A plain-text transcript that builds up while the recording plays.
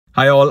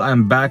Hi all,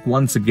 I'm back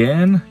once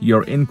again,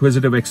 your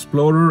inquisitive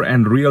explorer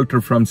and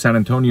realtor from San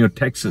Antonio,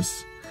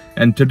 Texas.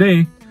 And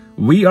today,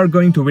 we are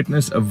going to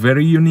witness a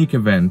very unique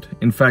event.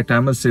 In fact, I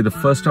must say the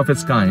first of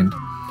its kind,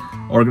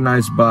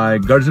 organized by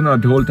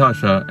Garjana Dhol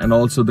Tasha and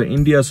also the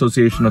India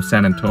Association of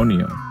San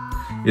Antonio.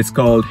 It's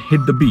called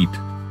Hit the Beat.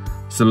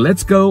 So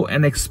let's go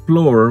and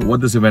explore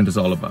what this event is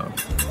all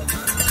about.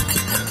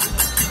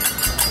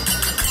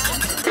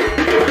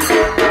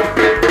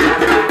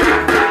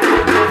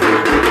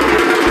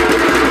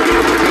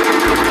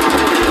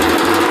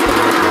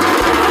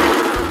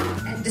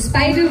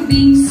 Despite of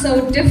being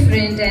so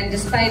different and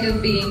despite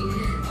of being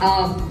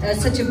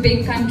such a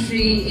big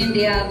country,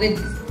 India, with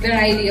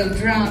variety of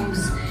drums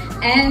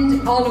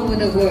and all over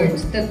the world,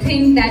 the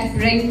thing that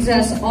brings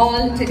us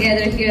all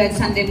together here at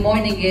Sunday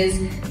morning is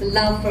the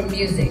love for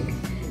music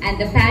and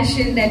the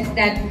passion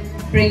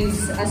that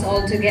brings us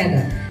all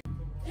together.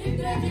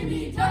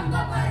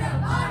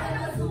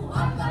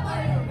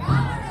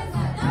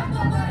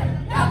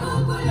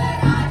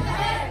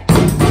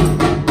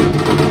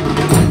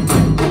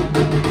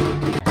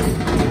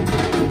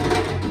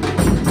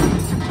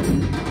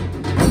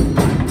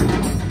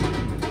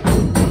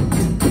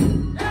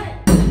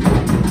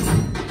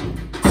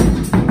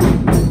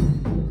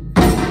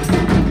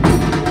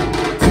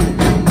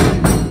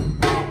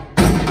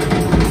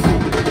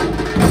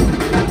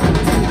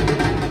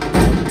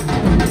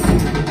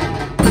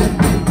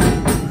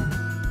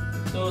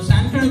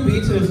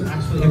 Is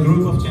actually a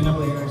group of Chenna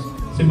players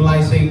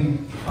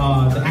symbolizing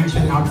the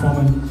ancient art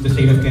form in the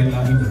state of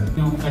Kerala, India.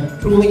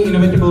 A truly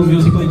inevitable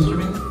musical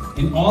instrument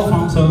in all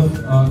forms of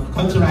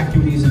cultural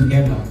activities in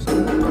Kerala.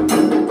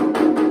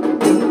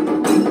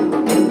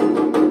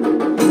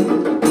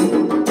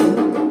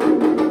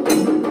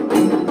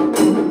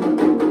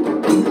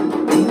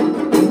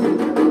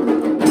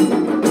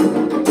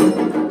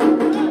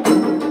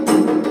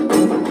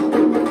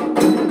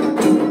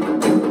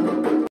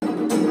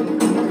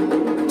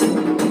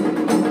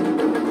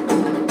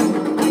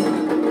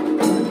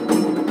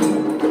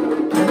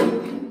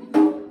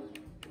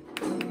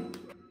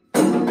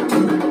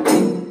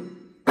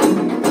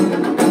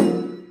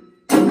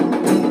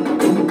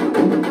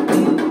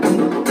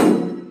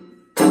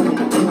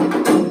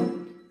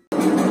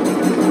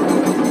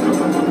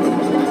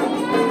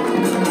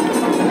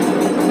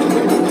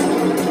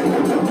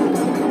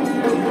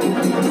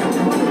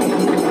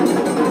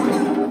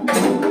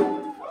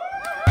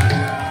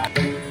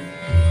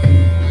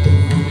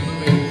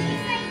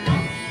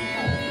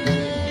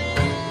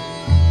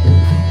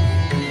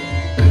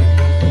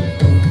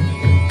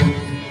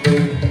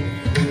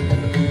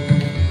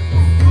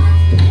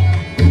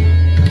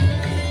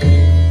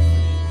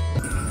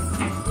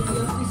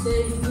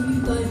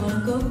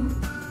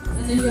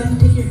 And then you have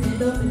to take your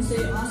hand up and say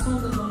Asam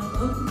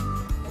Gabanaka,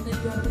 and then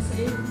you have to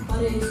say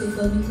Hare Se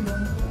Kalni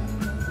Gabanaka.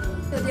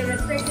 So they're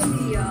respecting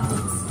the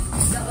earth,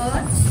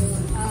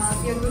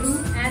 their guru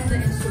and the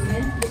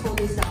instrument before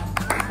they start.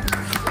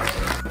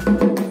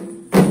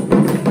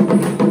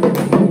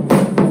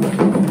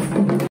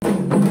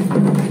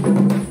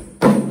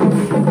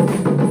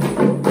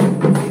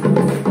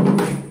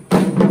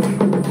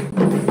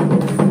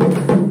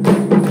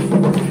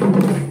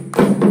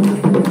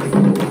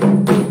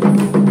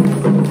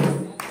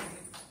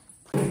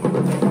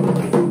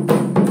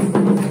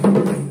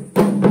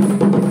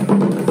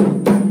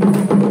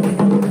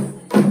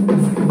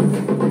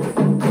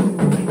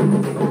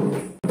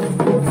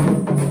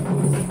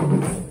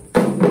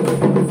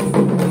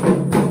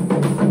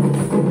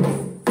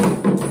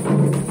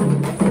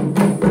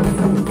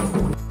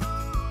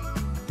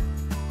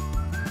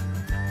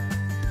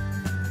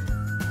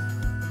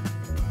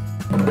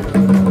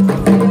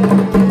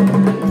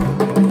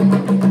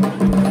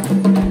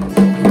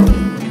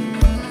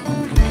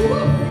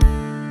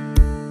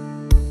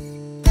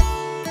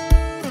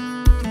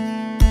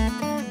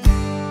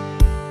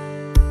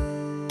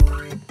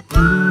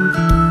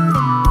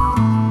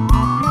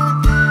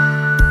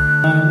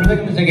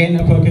 Rhythm is again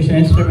a percussion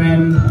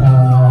instrument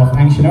of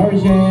ancient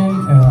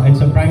origin. It's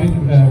a private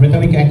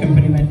rhythmic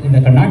accompaniment in the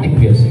Carnatic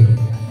music.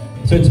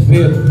 So it's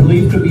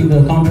believed to be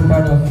the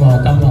counterpart of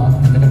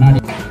tabla in the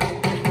Carnatic.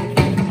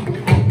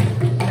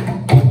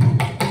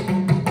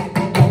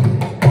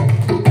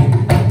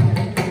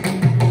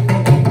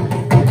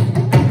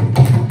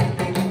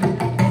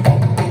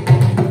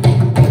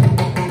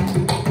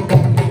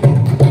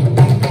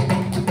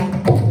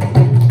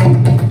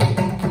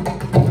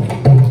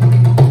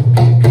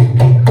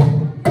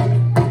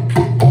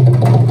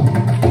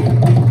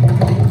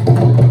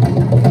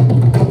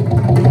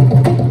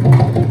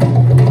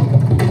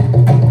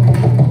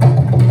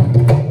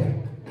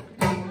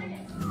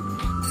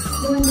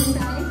 Go on the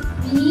side.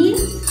 3,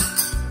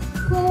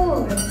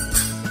 4.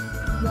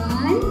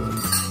 1,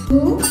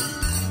 2,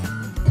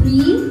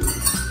 3,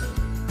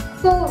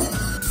 4.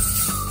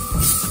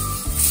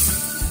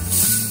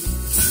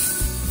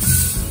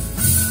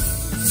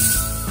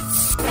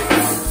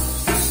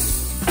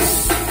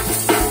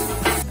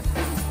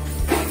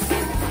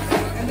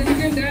 And then you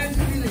can dance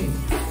freely.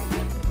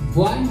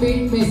 One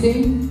beat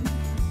missing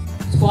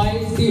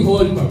spoils the whole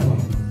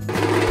performance.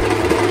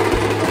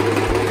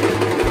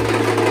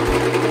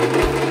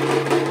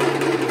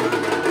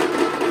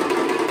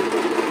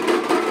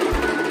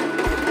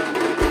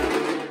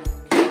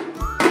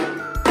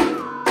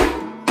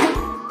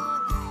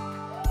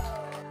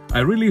 I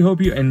really hope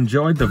you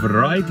enjoyed the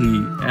variety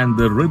and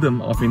the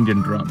rhythm of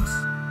Indian drums.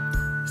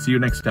 See you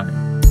next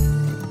time.